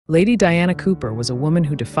Lady Diana Cooper was a woman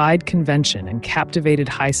who defied convention and captivated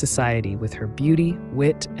high society with her beauty,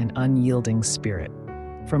 wit, and unyielding spirit.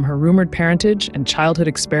 From her rumored parentage and childhood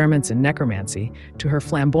experiments in necromancy to her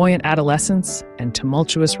flamboyant adolescence and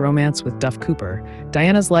tumultuous romance with Duff Cooper,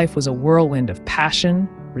 Diana's life was a whirlwind of passion,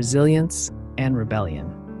 resilience, and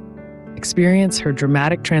rebellion. Experience her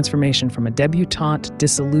dramatic transformation from a debutante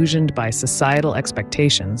disillusioned by societal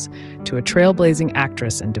expectations to a trailblazing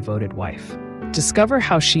actress and devoted wife. Discover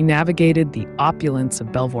how she navigated the opulence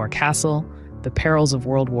of Belvoir Castle, the perils of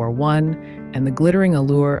World War I, and the glittering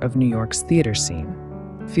allure of New York's theater scene.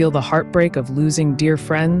 Feel the heartbreak of losing dear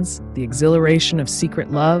friends, the exhilaration of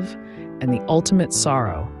secret love, and the ultimate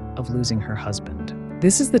sorrow of losing her husband.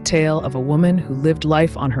 This is the tale of a woman who lived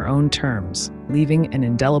life on her own terms, leaving an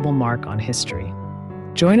indelible mark on history.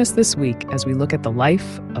 Join us this week as we look at the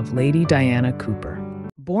life of Lady Diana Cooper.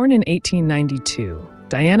 Born in 1892,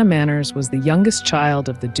 Diana Manners was the youngest child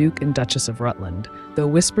of the Duke and Duchess of Rutland, though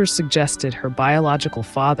whispers suggested her biological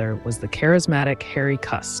father was the charismatic Harry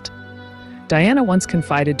Cust. Diana once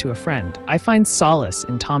confided to a friend, "I find solace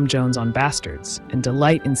in Tom Jones on Bastards and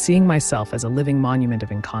delight in seeing myself as a living monument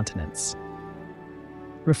of incontinence."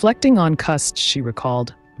 Reflecting on Cust, she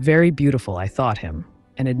recalled, "Very beautiful, I thought him,"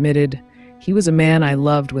 and admitted, "He was a man I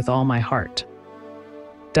loved with all my heart."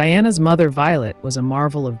 Diana's mother, Violet, was a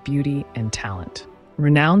marvel of beauty and talent.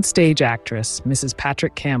 Renowned stage actress Mrs.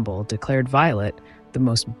 Patrick Campbell declared Violet the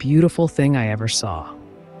most beautiful thing I ever saw.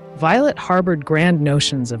 Violet harbored grand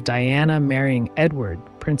notions of Diana marrying Edward,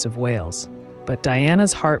 Prince of Wales, but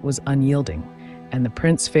Diana's heart was unyielding, and the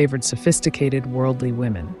prince favored sophisticated, worldly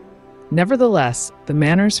women. Nevertheless, the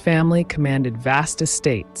Manners family commanded vast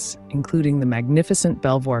estates, including the magnificent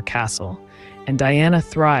Belvoir Castle, and Diana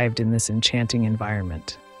thrived in this enchanting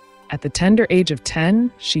environment. At the tender age of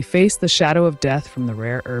 10, she faced the shadow of death from the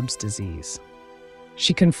rare herbs disease.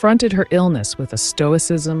 She confronted her illness with a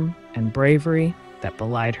stoicism and bravery that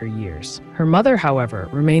belied her years. Her mother, however,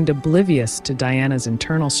 remained oblivious to Diana's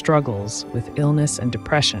internal struggles with illness and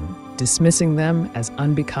depression, dismissing them as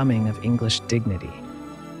unbecoming of English dignity.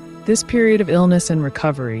 This period of illness and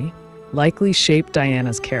recovery likely shaped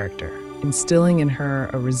Diana's character, instilling in her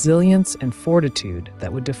a resilience and fortitude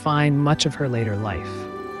that would define much of her later life.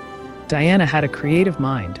 Diana had a creative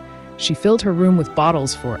mind. She filled her room with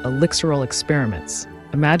bottles for elixiral experiments,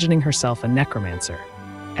 imagining herself a necromancer.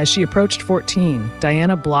 As she approached 14,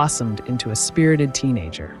 Diana blossomed into a spirited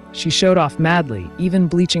teenager. She showed off madly, even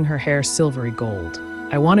bleaching her hair silvery gold.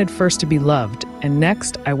 "I wanted first to be loved, and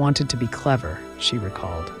next I wanted to be clever," she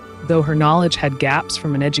recalled. Though her knowledge had gaps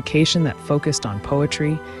from an education that focused on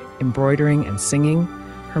poetry, embroidering, and singing,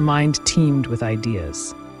 her mind teemed with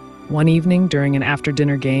ideas. One evening, during an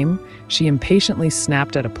after-dinner game, she impatiently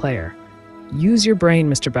snapped at a player. "Use your brain,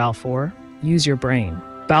 Mr. Balfour. Use your brain."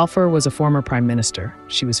 Balfour was a former prime minister.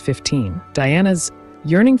 She was 15. Diana's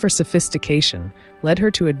yearning for sophistication led her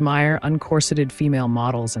to admire uncorseted female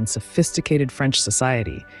models and sophisticated French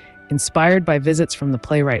society, inspired by visits from the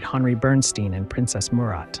playwright Henri Bernstein and Princess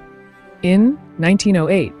Murat. In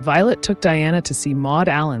 1908, Violet took Diana to see Maud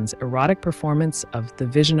Allan's erotic performance of The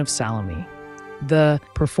Vision of Salome. The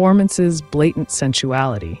performance's blatant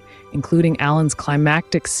sensuality, including Allan's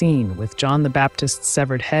climactic scene with John the Baptist's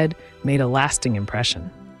severed head, made a lasting impression.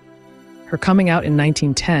 Her coming out in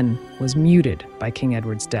 1910 was muted by King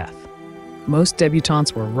Edward's death. Most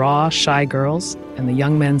debutantes were raw, shy girls, and the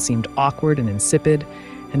young men seemed awkward and insipid,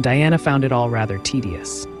 and Diana found it all rather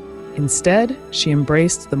tedious. Instead, she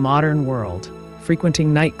embraced the modern world,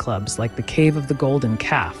 frequenting nightclubs like the Cave of the Golden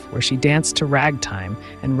Calf, where she danced to ragtime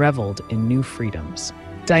and reveled in new freedoms.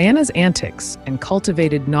 Diana's antics and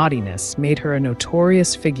cultivated naughtiness made her a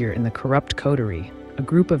notorious figure in the corrupt coterie, a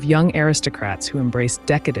group of young aristocrats who embraced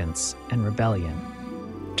decadence and rebellion.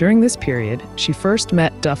 During this period, she first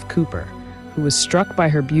met Duff Cooper, who was struck by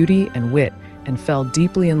her beauty and wit and fell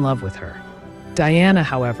deeply in love with her. Diana,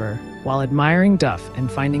 however, while admiring Duff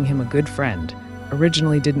and finding him a good friend,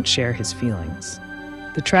 originally didn't share his feelings.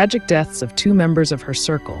 The tragic deaths of two members of her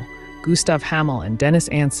circle, Gustav Hamel and Dennis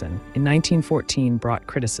Anson, in 1914 brought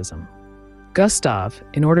criticism. Gustav,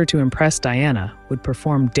 in order to impress Diana, would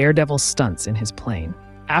perform daredevil stunts in his plane.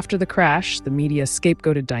 After the crash, the media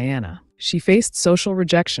scapegoated Diana. She faced social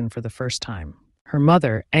rejection for the first time. Her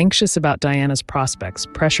mother, anxious about Diana's prospects,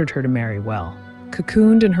 pressured her to marry well.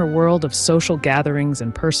 Cocooned in her world of social gatherings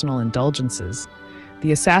and personal indulgences,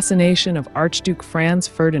 the assassination of Archduke Franz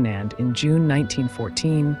Ferdinand in June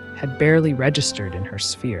 1914 had barely registered in her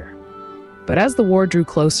sphere. But as the war drew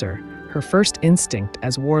closer, her first instinct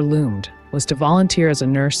as war loomed was to volunteer as a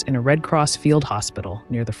nurse in a Red Cross field hospital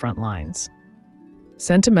near the front lines.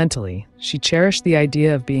 Sentimentally, she cherished the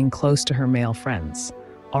idea of being close to her male friends,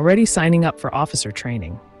 already signing up for officer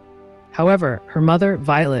training. However, her mother,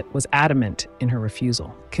 Violet, was adamant in her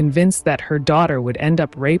refusal, convinced that her daughter would end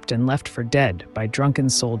up raped and left for dead by drunken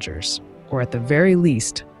soldiers, or at the very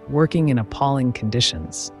least, working in appalling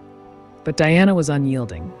conditions. But Diana was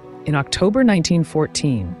unyielding. In October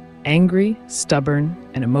 1914, angry, stubborn,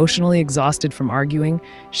 and emotionally exhausted from arguing,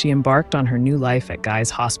 she embarked on her new life at Guy's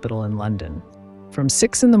Hospital in London. From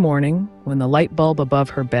 6 in the morning, when the light bulb above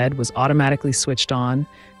her bed was automatically switched on,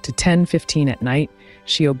 to 10:15 at night,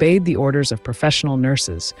 she obeyed the orders of professional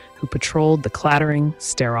nurses who patrolled the clattering,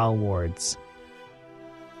 sterile wards.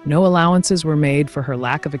 No allowances were made for her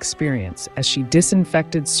lack of experience as she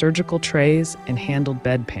disinfected surgical trays and handled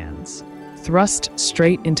bedpans. Thrust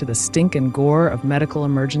straight into the stink and gore of medical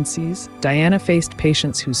emergencies, Diana faced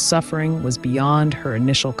patients whose suffering was beyond her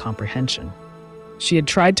initial comprehension. She had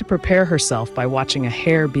tried to prepare herself by watching a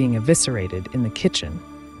hare being eviscerated in the kitchen,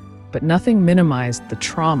 but nothing minimized the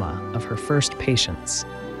trauma of her first patients.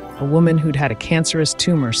 A woman who'd had a cancerous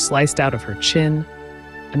tumor sliced out of her chin,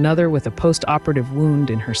 another with a post-operative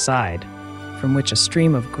wound in her side, from which a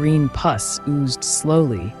stream of green pus oozed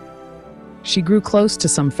slowly. She grew close to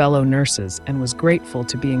some fellow nurses and was grateful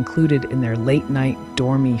to be included in their late-night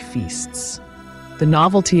dormy feasts. The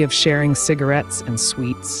novelty of sharing cigarettes and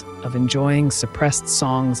sweets, of enjoying suppressed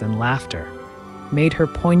songs and laughter, made her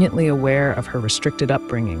poignantly aware of her restricted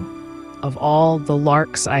upbringing, of all the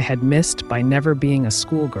larks I had missed by never being a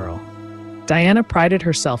schoolgirl. Diana prided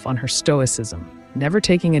herself on her stoicism, never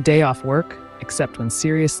taking a day off work except when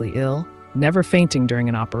seriously ill, never fainting during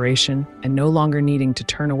an operation, and no longer needing to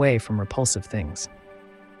turn away from repulsive things.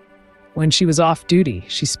 When she was off duty,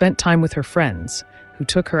 she spent time with her friends, who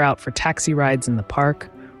took her out for taxi rides in the park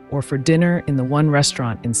or for dinner in the one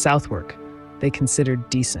restaurant in Southwark they considered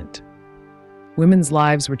decent. Women's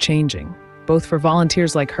lives were changing, both for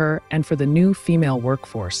volunteers like her and for the new female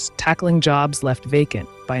workforce, tackling jobs left vacant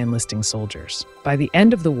by enlisting soldiers. By the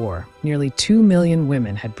end of the war, nearly 2 million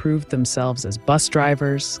women had proved themselves as bus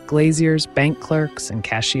drivers, glaziers, bank clerks, and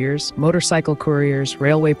cashiers, motorcycle couriers,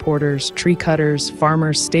 railway porters, tree cutters,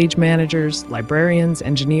 farmers, stage managers, librarians,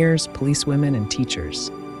 engineers, policewomen, and teachers.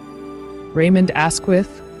 Raymond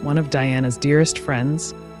Asquith, one of Diana's dearest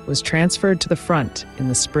friends, was transferred to the front in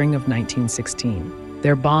the spring of 1916.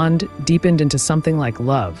 Their bond deepened into something like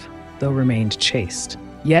love, though remained chaste.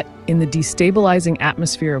 Yet, in the destabilizing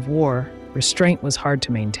atmosphere of war, restraint was hard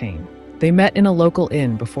to maintain. They met in a local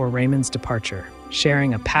inn before Raymond's departure,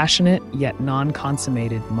 sharing a passionate yet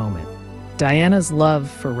non-consummated moment. Diana's love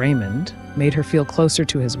for Raymond made her feel closer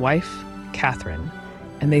to his wife, Catherine,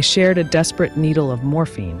 and they shared a desperate needle of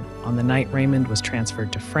morphine on the night Raymond was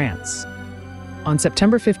transferred to France. On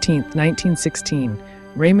September 15, 1916,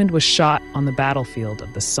 Raymond was shot on the battlefield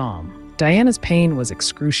of the Somme. Diana's pain was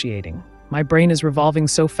excruciating. My brain is revolving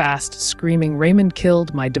so fast, screaming, "Raymond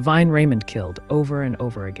killed, my divine Raymond killed," over and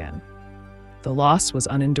over again. The loss was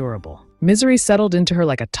unendurable. Misery settled into her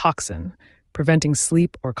like a toxin, preventing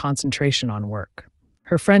sleep or concentration on work.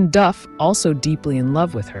 Her friend Duff, also deeply in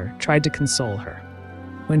love with her, tried to console her.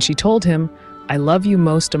 When she told him, "I love you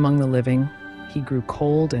most among the living," he grew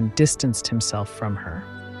cold and distanced himself from her.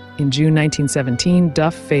 In June 1917,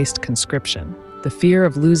 Duff faced conscription. The fear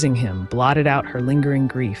of losing him blotted out her lingering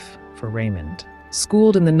grief for Raymond.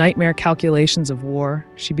 Schooled in the nightmare calculations of war,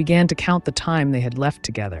 she began to count the time they had left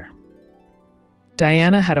together.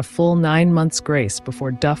 Diana had a full 9 months' grace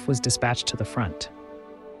before Duff was dispatched to the front.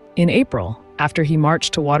 In April, after he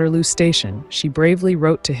marched to Waterloo Station, she bravely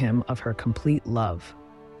wrote to him of her complete love.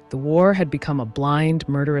 The war had become a blind,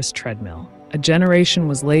 murderous treadmill. A generation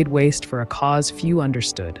was laid waste for a cause few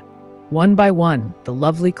understood. One by one, the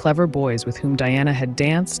lovely, clever boys with whom Diana had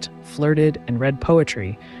danced, flirted, and read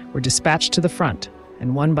poetry were dispatched to the front,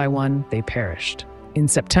 and one by one, they perished. In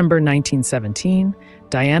September 1917,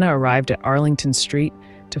 Diana arrived at Arlington Street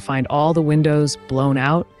to find all the windows blown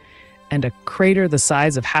out and a crater the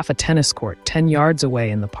size of half a tennis court 10 yards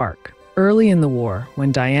away in the park. Early in the war,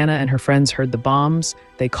 when Diana and her friends heard the bombs,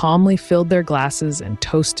 they calmly filled their glasses and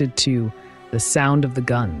toasted to the sound of the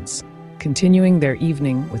guns, continuing their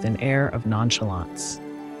evening with an air of nonchalance.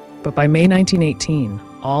 But by May 1918,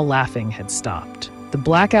 all laughing had stopped. The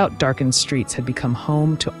blackout-darkened streets had become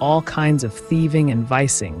home to all kinds of thieving and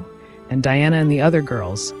vicing, and Diana and the other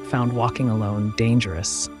girls found walking alone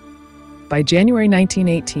dangerous. By January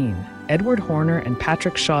 1918, Edward Horner and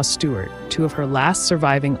Patrick Shaw Stewart, two of her last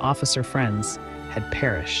surviving officer friends, had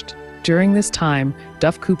perished. During this time,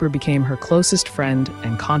 Duff Cooper became her closest friend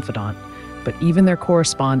and confidant, but even their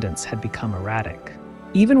correspondence had become erratic.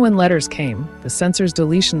 Even when letters came, the censor's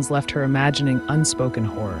deletions left her imagining unspoken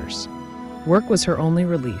horrors. Work was her only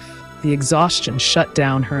relief. The exhaustion shut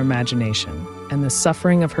down her imagination, and the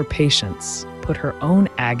suffering of her patients put her own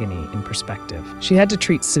agony in perspective. She had to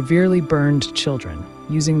treat severely burned children,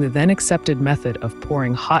 using the then-accepted method of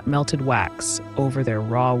pouring hot melted wax over their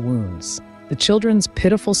raw wounds. The children's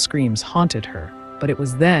pitiful screams haunted her, but it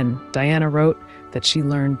was then, Diana wrote, that she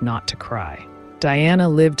learned not to cry. Diana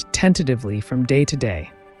lived tentatively from day to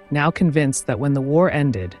day, now convinced that when the war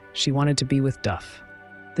ended, she wanted to be with Duff.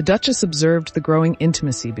 The Duchess observed the growing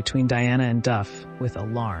intimacy between Diana and Duff with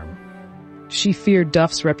alarm. She feared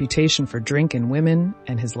Duff's reputation for drink and women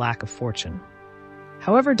and his lack of fortune.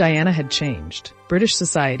 However, Diana had changed. British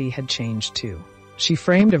society had changed too. She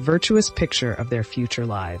framed a virtuous picture of their future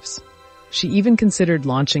lives. She even considered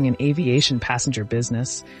launching an aviation passenger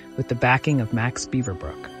business with the backing of Max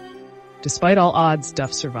Beaverbrook. Despite all odds,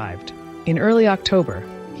 Duff survived. In early October,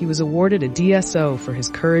 he was awarded a DSO for his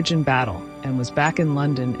courage in battle and was back in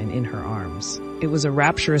London and in her arms. It was a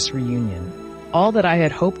rapturous reunion. All that I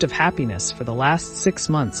had hoped of happiness for the last 6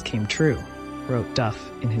 months came true, wrote Duff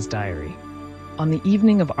in his diary. On the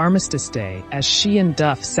evening of Armistice Day, as she and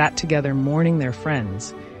Duff sat together mourning their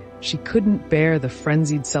friends, she couldn't bear the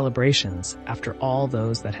frenzied celebrations after all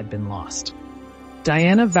those that had been lost.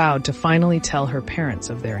 Diana vowed to finally tell her parents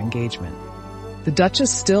of their engagement. The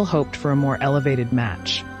Duchess still hoped for a more elevated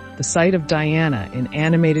match. The sight of Diana in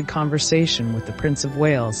animated conversation with the Prince of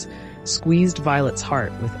Wales squeezed Violet's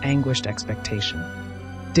heart with anguished expectation.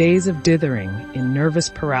 Days of dithering in nervous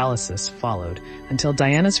paralysis followed until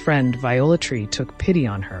Diana's friend Viola took pity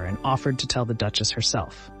on her and offered to tell the Duchess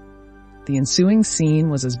herself. The ensuing scene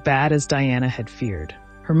was as bad as Diana had feared.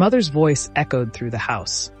 Her mother's voice echoed through the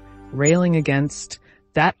house, railing against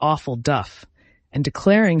that awful Duff, and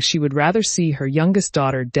declaring she would rather see her youngest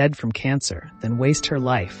daughter dead from cancer than waste her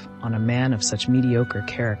life on a man of such mediocre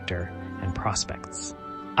character and prospects.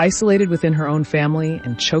 Isolated within her own family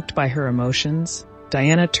and choked by her emotions,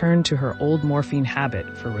 Diana turned to her old morphine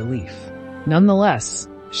habit for relief. Nonetheless,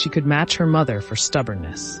 she could match her mother for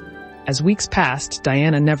stubbornness. As weeks passed,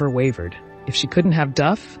 Diana never wavered. If she couldn't have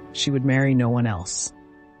Duff, she would marry no one else.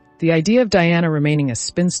 The idea of Diana remaining a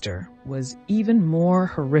spinster was even more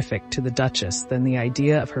horrific to the Duchess than the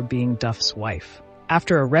idea of her being Duff's wife.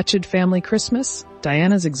 After a wretched family Christmas,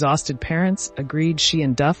 Diana's exhausted parents agreed she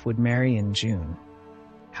and Duff would marry in June.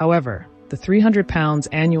 However, the £300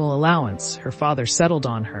 annual allowance her father settled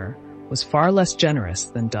on her was far less generous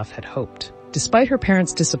than Duff had hoped. Despite her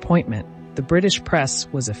parents' disappointment, the British press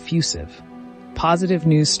was effusive. Positive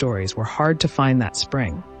news stories were hard to find that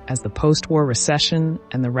spring, as the post-war recession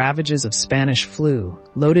and the ravages of Spanish flu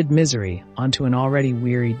loaded misery onto an already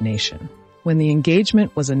wearied nation. When the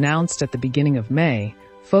engagement was announced at the beginning of May,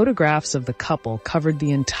 photographs of the couple covered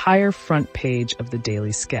the entire front page of the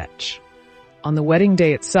Daily Sketch. On the wedding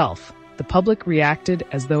day itself, the public reacted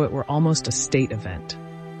as though it were almost a state event.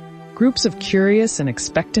 Groups of curious and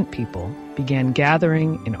expectant people began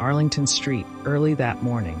gathering in Arlington Street early that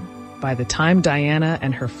morning. By the time Diana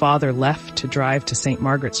and her father left to drive to St.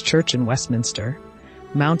 Margaret's Church in Westminster,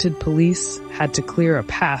 mounted police had to clear a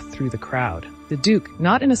path through the crowd. The Duke,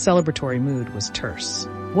 not in a celebratory mood, was terse.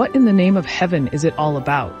 "What in the name of heaven is it all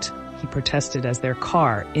about?" he protested as their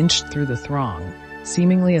car inched through the throng,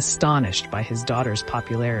 seemingly astonished by his daughter's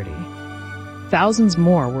popularity. Thousands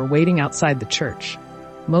more were waiting outside the church,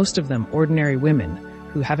 most of them ordinary women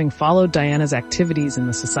who, having followed Diana's activities in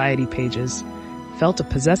the society pages, felt a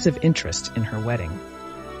possessive interest in her wedding.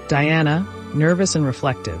 Diana, nervous and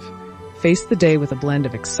reflective, faced the day with a blend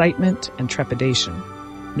of excitement and trepidation,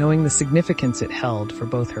 knowing the significance it held for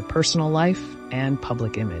both her personal life and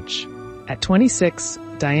public image. At 26,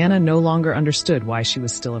 Diana no longer understood why she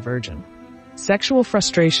was still a virgin. Sexual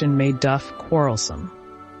frustration made Duff quarrelsome,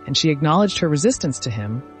 and she acknowledged her resistance to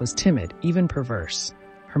him was timid, even perverse.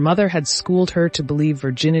 Her mother had schooled her to believe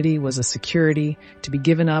virginity was a security to be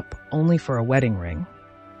given up only for a wedding ring.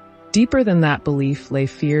 Deeper than that belief lay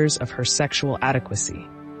fears of her sexual adequacy.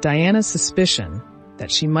 Diana's suspicion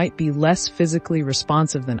that she might be less physically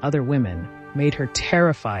responsive than other women made her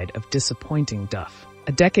terrified of disappointing Duff.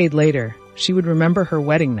 A decade later, she would remember her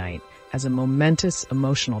wedding night as a momentous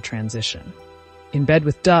emotional transition. In bed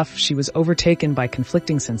with Duff, she was overtaken by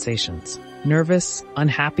conflicting sensations: nervous,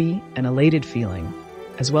 unhappy, and elated feeling,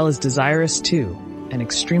 as well as desirous too, and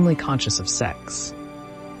extremely conscious of sex.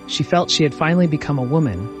 She felt she had finally become a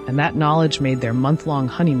woman, and that knowledge made their month-long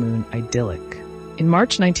honeymoon idyllic. In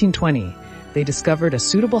March 1920, they discovered a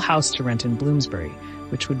suitable house to rent in Bloomsbury,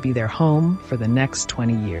 which would be their home for the next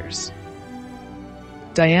 20 years.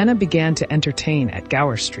 Diana began to entertain at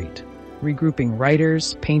Gower Street. regrouping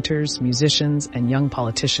writers, painters, musicians, and young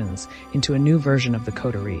politicians into a new version of the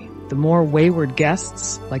coterie. The more wayward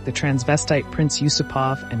guests, like the transvestite Prince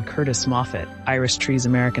Yusupov and Curtis Moffat, Iris Tree's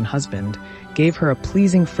American husband, gave her a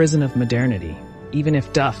pleasing frisson of modernity, even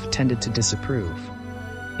if Duff tended to disapprove.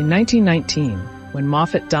 In 1919, when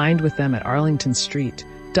Moffat dined with them at Arlington Street,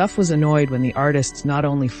 Duff was annoyed when the artists not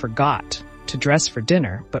only forgot to dress for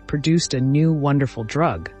dinner, but produced a new wonderful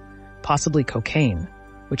drug, possibly cocaine,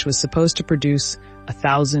 which was supposed to produce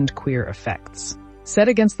 1,000 queer effects. Set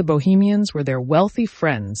against the Bohemians were their wealthy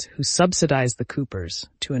friends who subsidized the Coopers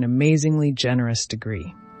to an amazingly generous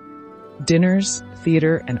degree. Dinners,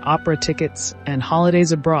 theater, and opera tickets, and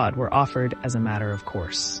holidays abroad were offered as a matter of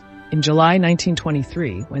course. In July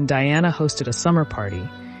 1923, when Diana hosted a summer party,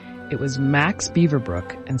 it was Max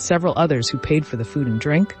Beaverbrook and several others who paid for the food and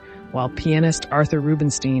drink, while pianist Arthur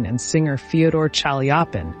Rubinstein and singer Fyodor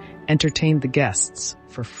Chalyapin entertained the guests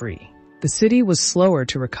for free. The city was slower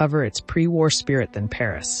to recover its pre-war spirit than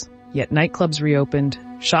Paris, yet nightclubs reopened,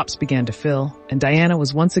 shops began to fill, and Diana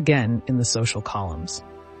was once again in the social columns.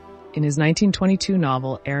 In his 1922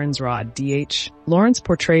 novel Aaron's Rod, D.H., Lawrence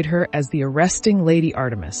portrayed her as the arresting Lady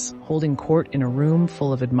Artemis, holding court in a room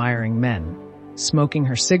full of admiring men, smoking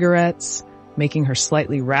her cigarettes, making her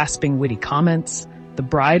slightly rasping witty comments, the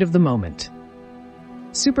bride of the moment.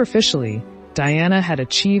 Superficially, Diana had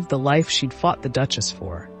achieved the life she'd fought the Duchess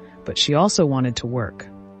for, but she also wanted to work.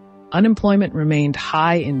 Unemployment remained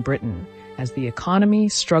high in Britain as the economy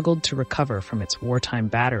struggled to recover from its wartime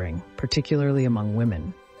battering, particularly among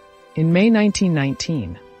women. In May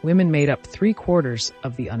 1919, women made up 3/4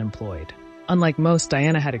 of the unemployed. Unlike most,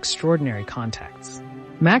 Diana had extraordinary contacts.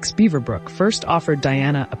 Max Beaverbrook first offered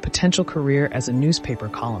Diana a potential career as a newspaper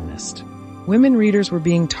columnist. Women readers were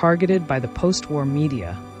being targeted by the post-war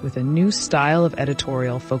media with a new style of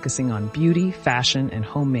editorial focusing on beauty, fashion, and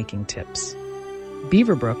homemaking tips.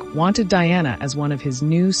 Beaverbrook wanted Diana as one of his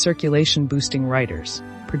new circulation-boosting writers,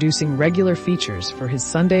 producing regular features for his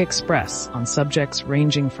Sunday Express on subjects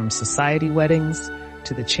ranging from society weddings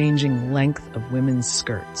to the changing length of women's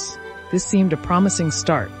skirts. This seemed a promising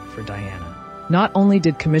start for Diana. Not only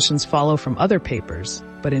did commissions follow from other papers,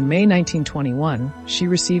 but in May 1921, she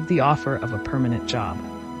received the offer of a permanent job.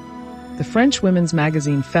 The French women's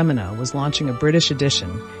magazine Feminist was launching a British edition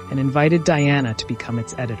and invited Diana to become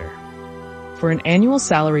its editor. For an annual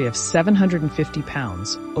salary of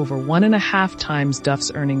 £750, over 1.5 times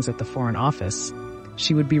Duff's earnings at the Foreign Office,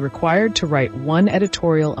 she would be required to write one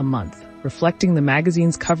editorial a month, reflecting the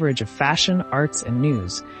magazine's coverage of fashion, arts, and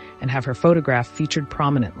news, and have her photograph featured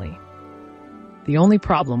prominently. The only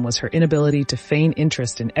problem was her inability to feign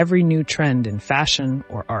interest in every new trend in fashion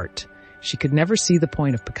or art. She could never see the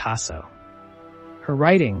point of Picasso. Her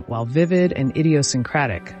writing, while vivid and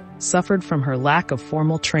idiosyncratic, suffered from her lack of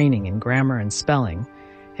formal training in grammar and spelling,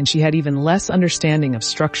 and she had even less understanding of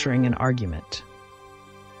structuring an argument.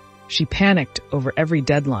 She panicked over every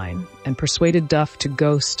deadline and persuaded Duff to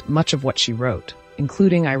ghost much of what she wrote,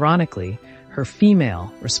 including, ironically, her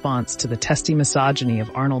female response to the testy misogyny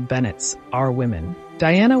of Arnold Bennett's Our Women.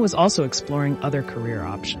 Diana was also exploring other career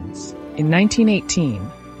options. In 1918,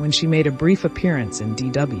 when she made a brief appearance in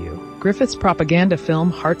D.W., Griffith's propaganda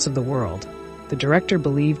film Hearts of the World, the director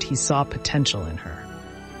believed he saw potential in her.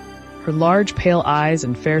 Her large, pale eyes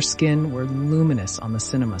and fair skin were luminous on the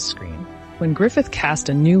cinema screen. When Griffith cast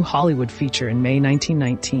a new Hollywood feature in May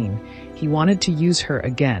 1919, he wanted to use her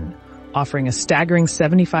again, offering a staggering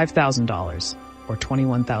 $75,000, or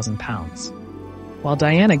 £21,000. While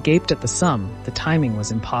Diana gaped at the sum, the timing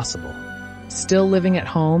was impossible. Still living at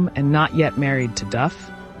home and not yet married to Duff,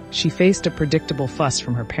 she faced a predictable fuss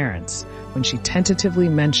from her parents when she tentatively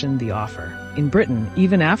mentioned the offer. In Britain,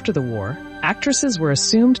 even after the war, actresses were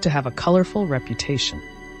assumed to have a colorful reputation.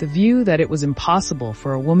 The view that it was impossible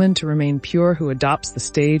for a woman to remain pure who adopts the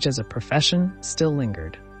stage as a profession still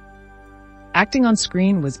lingered. Acting on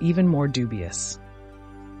screen was even more dubious.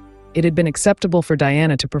 It had been acceptable for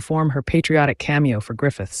Diana to perform her patriotic cameo for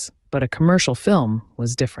Griffiths, but a commercial film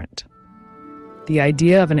was different. The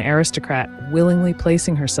idea of an aristocrat willingly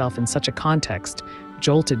placing herself in such a context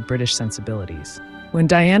jolted British sensibilities. When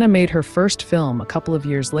Diana made her first film a couple of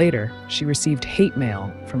years later, she received hate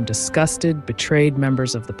mail from disgusted, betrayed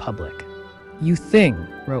members of the public. "You thing,"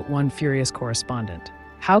 wrote one furious correspondent.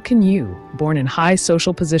 "How can you, born in high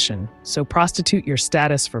social position, so prostitute your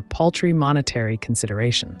status for paltry monetary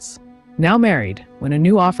considerations?" Now married, when a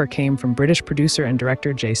new offer came from British producer and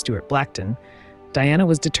director J. Stuart Blackton, Diana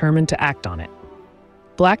was determined to act on it.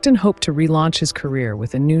 Blackton hoped to relaunch his career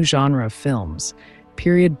with a new genre of films,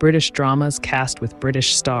 period British dramas cast with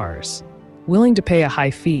British stars. Willing to pay a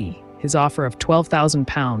high fee, His offer of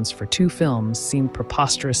 £12,000 for 2 films seemed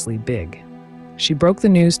preposterously big. She broke the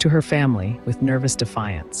news to her family with nervous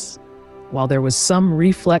defiance. While there was some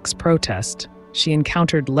reflex protest, she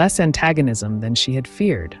encountered less antagonism than she had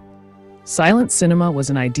feared. Silent cinema was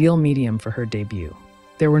an ideal medium for her debut.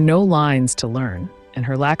 There were no lines to learn, and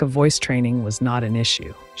her lack of voice training was not an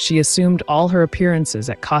issue. She assumed all her appearances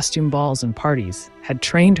at costume balls and parties had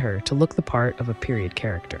trained her to look the part of a period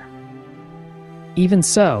character. Even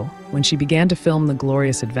so, when she began to film The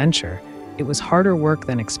Glorious Adventure, it was harder work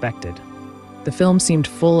than expected. The film seemed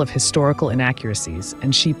full of historical inaccuracies,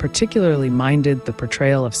 and she particularly minded the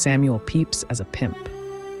portrayal of Samuel Pepys as a pimp.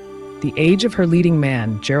 The age of her leading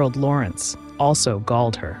man, Gerald Lawrence, also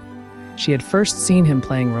galled her. She had first seen him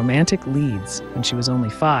playing romantic leads when she was only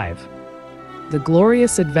 5. The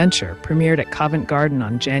Glorious Adventure premiered at Covent Garden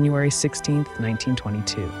on January 16,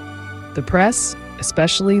 1922. The press,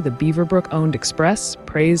 especially the Beaverbrook-owned Express,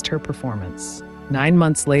 praised her performance. 9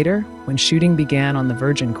 months later, when shooting began on The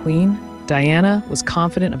Virgin Queen, Diana was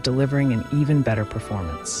confident of delivering an even better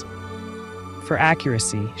performance. For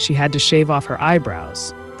accuracy, she had to shave off her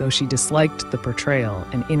eyebrows, though she disliked the portrayal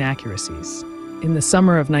and inaccuracies. In the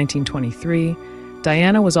summer of 1923,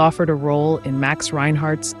 Diana was offered a role in Max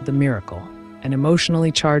Reinhardt's The Miracle, an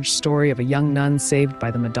emotionally charged story of a young nun saved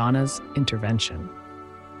by the Madonna's intervention.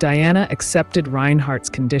 Diana accepted Reinhardt's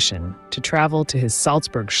condition to travel to his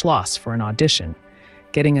Salzburg Schloss for an audition,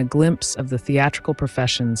 getting a glimpse of the theatrical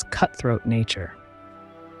profession's cutthroat nature.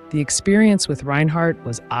 The experience with Reinhardt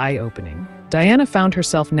was eye-opening. Diana found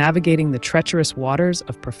herself navigating the treacherous waters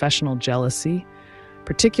of professional jealousy,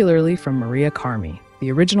 particularly from Maria Carmi,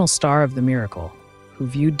 the original star of The Miracle, who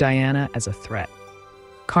viewed Diana as a threat.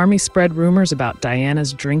 Carmi spread rumors about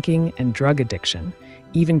Diana's drinking and drug addiction,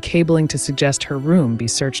 even cabling to suggest her room be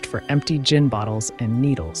searched for empty gin bottles and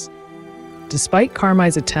needles. Despite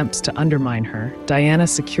Carmi's attempts to undermine her, Diana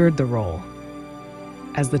secured the role.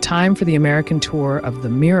 As the time for the American tour of The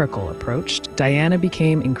Miracle approached, Diana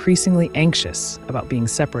became increasingly anxious about being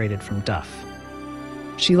separated from Duff.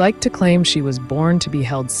 She liked to claim she was born to be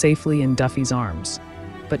held safely in Duffy's arms,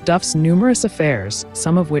 but Duff's numerous affairs,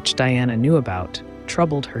 some of which Diana knew about,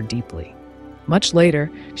 troubled her deeply. Much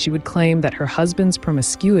later, she would claim that her husband's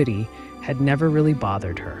promiscuity had never really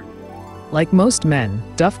bothered her. Like most men,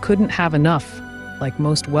 Duff couldn't have enough. Like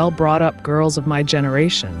most well-brought-up girls of my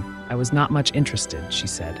generation, I was not much interested, she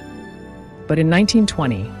said. But in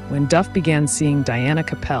 1920, when Duff began seeing Diana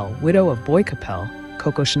Capel, widow of Boy Capel,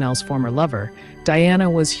 Coco Chanel's former lover, Diana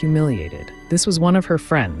was humiliated. This was one of her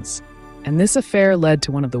friends, and this affair led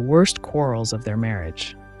to one of the worst quarrels of their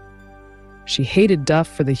marriage. She hated Duff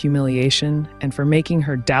for the humiliation and for making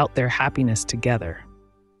her doubt their happiness together.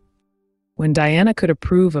 When Diana could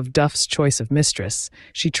approve of Duff's choice of mistress,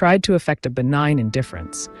 she tried to affect a benign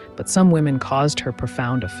indifference, but some women caused her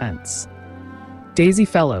profound offense. Daisy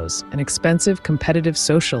Fellows, an expensive, competitive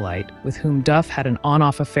socialite with whom Duff had an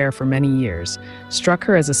on-off affair for many years, struck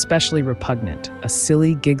her as especially repugnant, a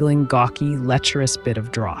silly, giggling, gawky, lecherous bit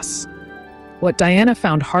of dross. What Diana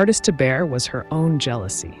found hardest to bear was her own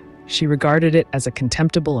jealousy. She regarded it as a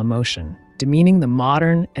contemptible emotion, demeaning the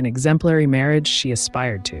modern and exemplary marriage she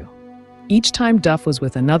aspired to. Each time Duff was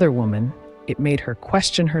with another woman, it made her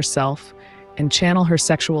question herself and channel her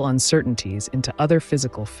sexual uncertainties into other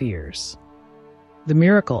physical fears. The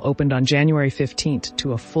Miracle opened on January 15th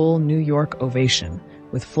to a full New York ovation,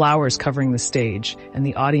 with flowers covering the stage and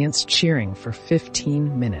the audience cheering for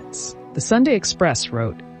 15 minutes. The Sunday Express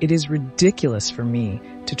wrote, "It is ridiculous for me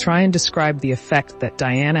to try and describe the effect that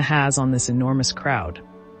Diana has on this enormous crowd.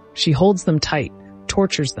 She holds them tight,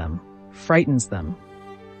 tortures them, frightens them,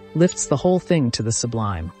 lifts the whole thing to the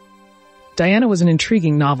sublime." Diana was an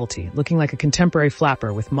intriguing novelty, looking like a contemporary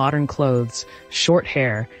flapper with modern clothes, short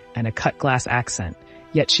hair, and a cut-glass accent,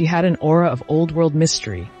 yet she had an aura of old-world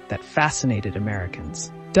mystery that fascinated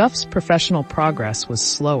Americans. Duff's professional progress was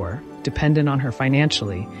slower, dependent on her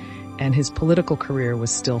financially, and his political career was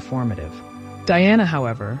still formative. Diana,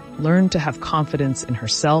 however, learned to have confidence in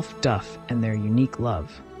herself, Duff, and their unique love.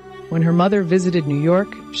 When her mother visited New York,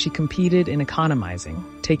 she competed in economizing,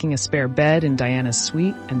 taking a spare bed in Diana's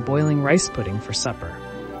suite and boiling rice pudding for supper.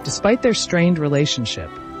 Despite their strained relationship,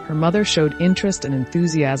 her mother showed interest and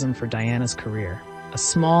enthusiasm for Diana's career, a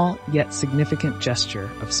small yet significant gesture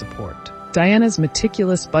of support. Diana's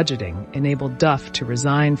meticulous budgeting enabled Duff to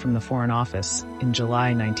resign from the Foreign Office in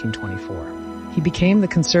July 1924. He became the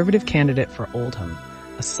Conservative candidate for Oldham,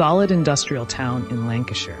 a solid industrial town in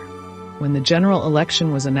Lancashire. When the general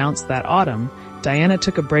election was announced that autumn, Diana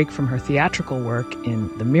took a break from her theatrical work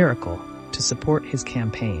in The Miracle to support his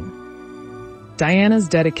campaign. Diana's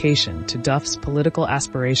dedication to Duff's political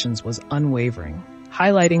aspirations was unwavering,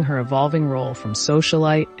 highlighting her evolving role from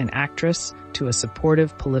socialite and actress to a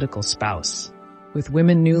supportive political spouse. With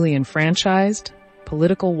women newly enfranchised,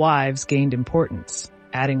 political wives gained importance,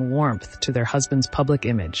 adding warmth to their husband's public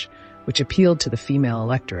image, which appealed to the female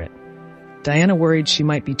electorate. Diana worried she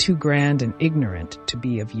might be too grand and ignorant to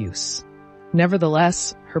be of use.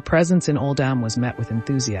 Nevertheless, her presence in Oldham was met with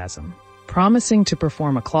enthusiasm. Promising to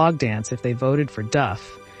perform a clog dance if they voted for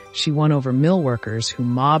Duff, she won over mill workers who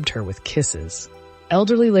mobbed her with kisses.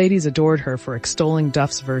 Elderly ladies adored her for extolling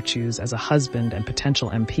Duff's virtues as a husband and potential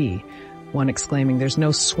MP, one exclaiming, "There's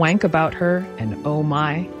no swank about her," and "Oh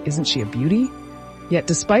my, isn't she a beauty?" Yet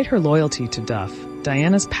despite her loyalty to Duff,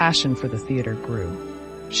 Diana's passion for the theater grew.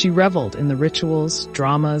 She reveled in the rituals,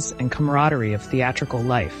 dramas, and camaraderie of theatrical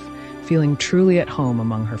life, feeling truly at home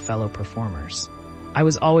among her fellow performers. "I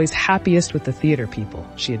was always happiest with the theater people,"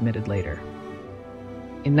 she admitted later.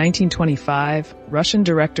 In 1925, Russian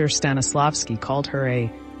director Stanislavski called her a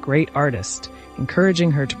great artist,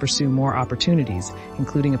 encouraging her to pursue more opportunities,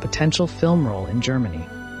 including a potential film role in Germany.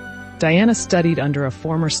 Diana studied under a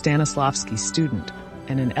former Stanislavski student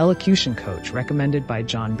and an elocution coach recommended by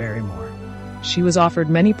John Barrymore. She was offered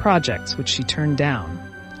many projects which she turned down,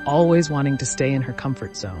 always wanting to stay in her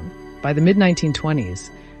comfort zone. By the mid-1920s,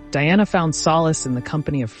 Diana found solace in the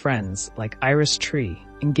company of friends like Iris Tree,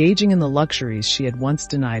 engaging in the luxuries she had once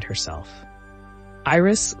denied herself.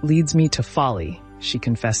 "Iris leads me to folly," she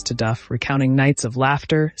confessed to Duff, recounting nights of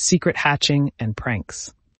laughter, secret hatching, and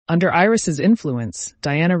pranks. Under Iris's influence,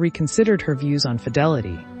 Diana reconsidered her views on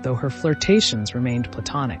fidelity, though her flirtations remained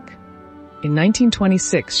platonic. In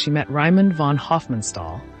 1926, she met Raimund von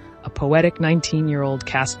Hofmannsthal, a poetic 19-year-old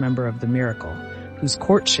cast member of The Miracle, whose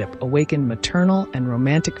courtship awakened maternal and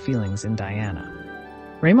romantic feelings in Diana.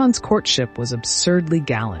 Raymond's courtship was absurdly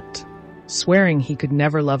gallant. Swearing he could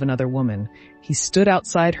never love another woman, he stood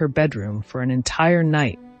outside her bedroom for an entire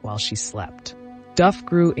night while she slept. Duff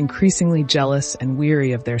grew increasingly jealous and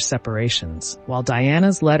weary of their separations, while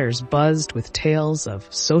Diana's letters buzzed with tales of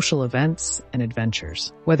social events and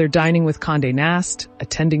adventures. Whether dining with Condé Nast,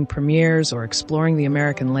 attending premieres, or exploring the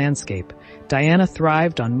American landscape, Diana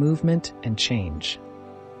thrived on movement and change.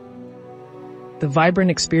 The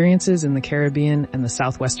vibrant experiences in the Caribbean and the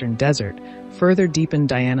southwestern desert further deepened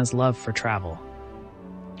Diana's love for travel.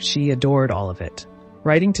 She adored all of it,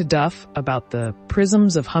 writing to Duff about the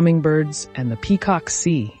prisms of hummingbirds and the peacock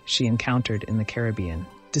sea she encountered in the Caribbean.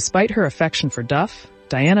 Despite her affection for Duff,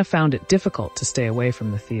 Diana found it difficult to stay away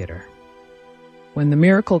from the theater. When The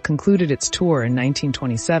Miracle concluded its tour in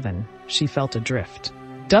 1927, she felt adrift.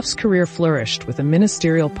 Duff's career flourished with a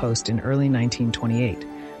ministerial post in early 1928,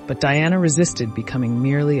 but Diana resisted becoming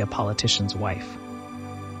merely a politician's wife.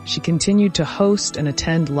 She continued to host and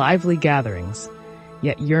attend lively gatherings,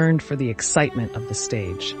 yet yearned for the excitement of the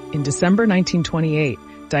stage. In December 1928,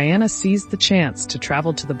 Diana seized the chance to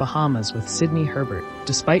travel to the Bahamas with Sidney Herbert,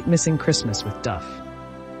 despite missing Christmas with Duff.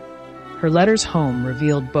 Her letters home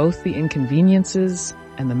revealed both the inconveniences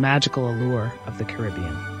and the magical allure of the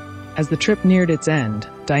Caribbean. As the trip neared its end,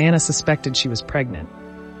 Diana suspected she was pregnant.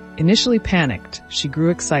 Initially panicked, she grew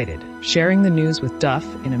excited, sharing the news with Duff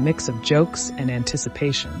in a mix of jokes and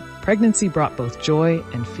anticipation. Pregnancy brought both joy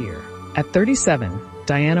and fear. At 37,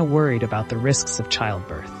 Diana worried about the risks of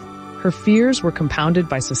childbirth. Her fears were compounded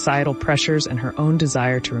by societal pressures and her own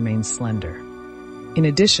desire to remain slender. In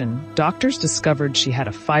addition, doctors discovered she had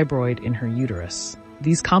a fibroid in her uterus.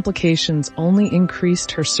 These complications only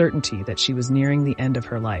increased her certainty that she was nearing the end of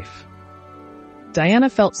her life. Diana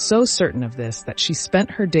felt so certain of this that she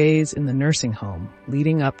spent her days in the nursing home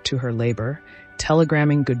leading up to her labor,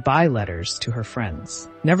 telegramming goodbye letters to her friends.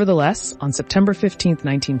 Nevertheless, on September 15,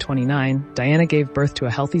 1929, Diana gave birth to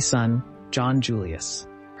a healthy son, John Julius.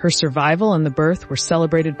 Her survival and the birth were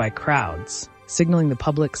celebrated by crowds, signaling the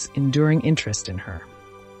public's enduring interest in her.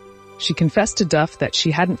 She confessed to Duff that she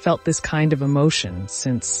hadn't felt this kind of emotion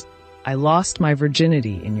since "I lost my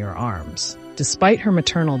virginity in your arms." Despite her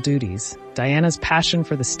maternal duties, Diana's passion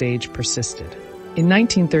for the stage persisted. In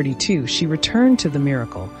 1932, she returned to The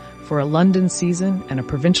Miracle for a London season and a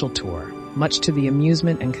provincial tour, much to the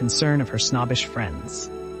amusement and concern of her snobbish friends.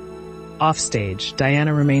 Offstage,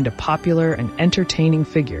 Diana remained a popular and entertaining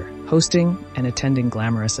figure, hosting and attending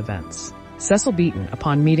glamorous events. Cecil Beaton,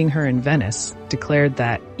 upon meeting her in Venice, declared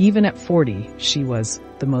that, even at 40, she was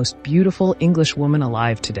the most beautiful English woman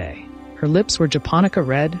alive today. Her lips were japonica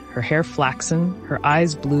red, her hair flaxen, her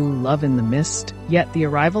eyes blue, love in the mist, yet the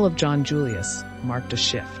arrival of John Julius marked a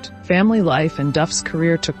shift. Family life and Duff's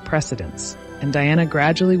career took precedence, and Diana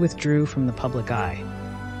gradually withdrew from the public eye.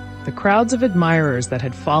 The crowds of admirers that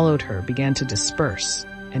had followed her began to disperse,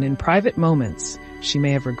 and in private moments, she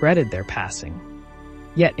may have regretted their passing.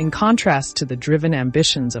 Yet, in contrast to the driven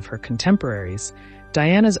ambitions of her contemporaries,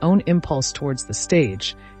 Diana's own impulse towards the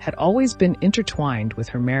stage had always been intertwined with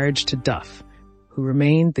her marriage to Duff, who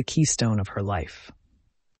remained the keystone of her life.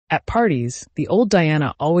 At parties, the old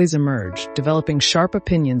Diana always emerged, developing sharp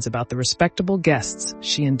opinions about the respectable guests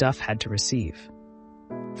she and Duff had to receive.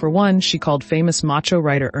 For one, she called famous macho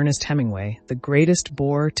writer Ernest Hemingway the greatest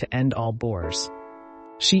bore to end all bores.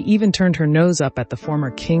 She even turned her nose up at the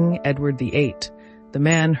former King Edward VIII, the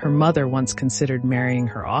man her mother once considered marrying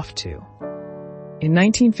her off to. In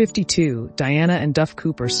 1952, Diana and Duff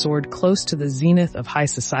Cooper soared close to the zenith of high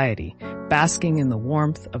society, basking in the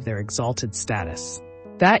warmth of their exalted status.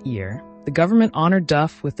 That year, the government honored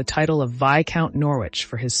Duff with the title of Viscount Norwich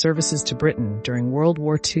for his services to Britain during World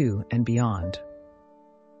War II and beyond.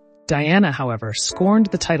 Diana, however, scorned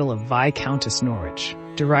the title of Viscountess Norwich,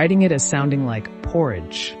 deriding it as sounding like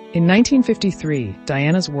porridge. In 1953,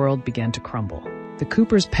 Diana's world began to crumble. The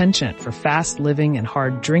Coopers' penchant for fast living and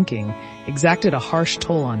hard drinking exacted a harsh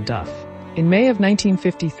toll on Duff. In May of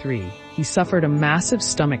 1953, he suffered a massive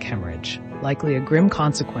stomach hemorrhage, likely a grim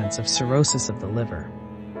consequence of cirrhosis of the liver.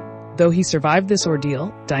 Though he survived this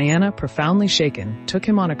ordeal, Diana, profoundly shaken, took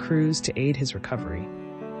him on a cruise to aid his recovery.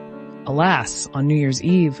 Alas, on New Year's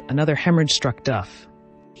Eve, another hemorrhage struck Duff.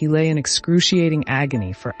 He lay in excruciating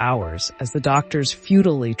agony for hours as the doctors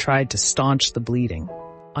futilely tried to staunch the bleeding.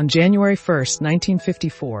 On January 1,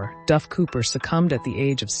 1954, Duff Cooper succumbed at the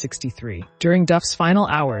age of 63. During Duff's final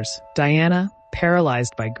hours, Diana,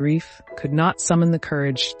 paralyzed by grief, could not summon the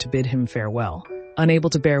courage to bid him farewell, unable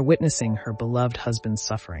to bear witnessing her beloved husband's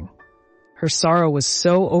suffering. Her sorrow was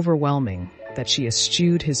so overwhelming that she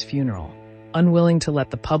eschewed his funeral, unwilling to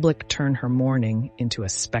let the public turn her mourning into a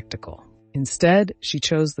spectacle. Instead, she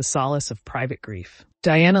chose the solace of private grief.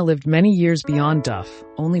 Diana lived many years beyond Duff,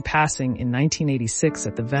 only passing in 1986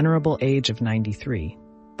 at the venerable age of 93,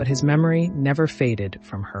 but his memory never faded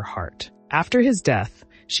from her heart. After his death,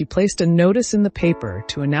 she placed a notice in the paper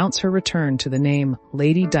to announce her return to the name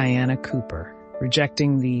Lady Diana Cooper,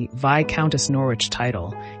 rejecting the Viscountess Norwich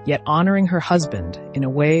title, yet honoring her husband in a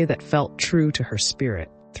way that felt true to her spirit.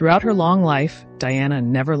 Throughout her long life, Diana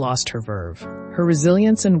never lost her verve. Her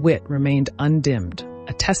resilience and wit remained undimmed,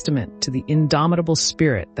 a testament to the indomitable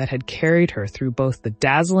spirit that had carried her through both the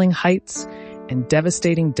dazzling heights and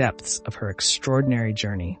devastating depths of her extraordinary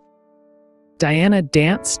journey. Diana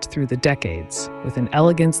danced through the decades with an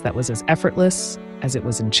elegance that was as effortless as it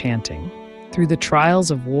was enchanting. Through the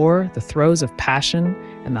trials of war, the throes of passion,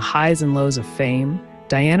 and the highs and lows of fame,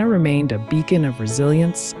 Diana remained a beacon of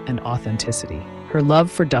resilience and authenticity. Her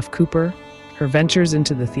love for Duff Cooper, her ventures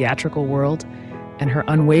into the theatrical world, and her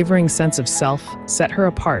unwavering sense of self set her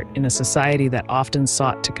apart in a society that often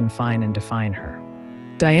sought to confine and define her.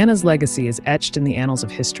 Diana's legacy is etched in the annals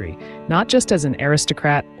of history, not just as an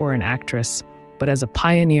aristocrat or an actress, but as a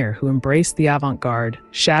pioneer who embraced the avant-garde,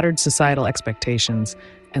 shattered societal expectations,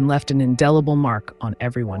 and left an indelible mark on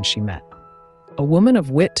everyone she met. A woman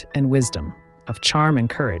of wit and wisdom, of charm and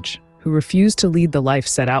courage, who refused to lead the life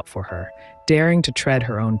set out for her, daring to tread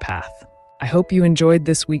her own path. I hope you enjoyed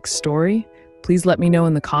this week's story. Please let me know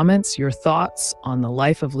in the comments your thoughts on the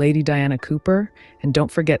life of Lady Diana Cooper, and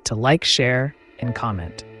don't forget to like, share, and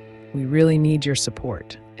comment. We really need your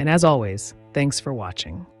support. And as always, thanks for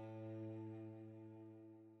watching.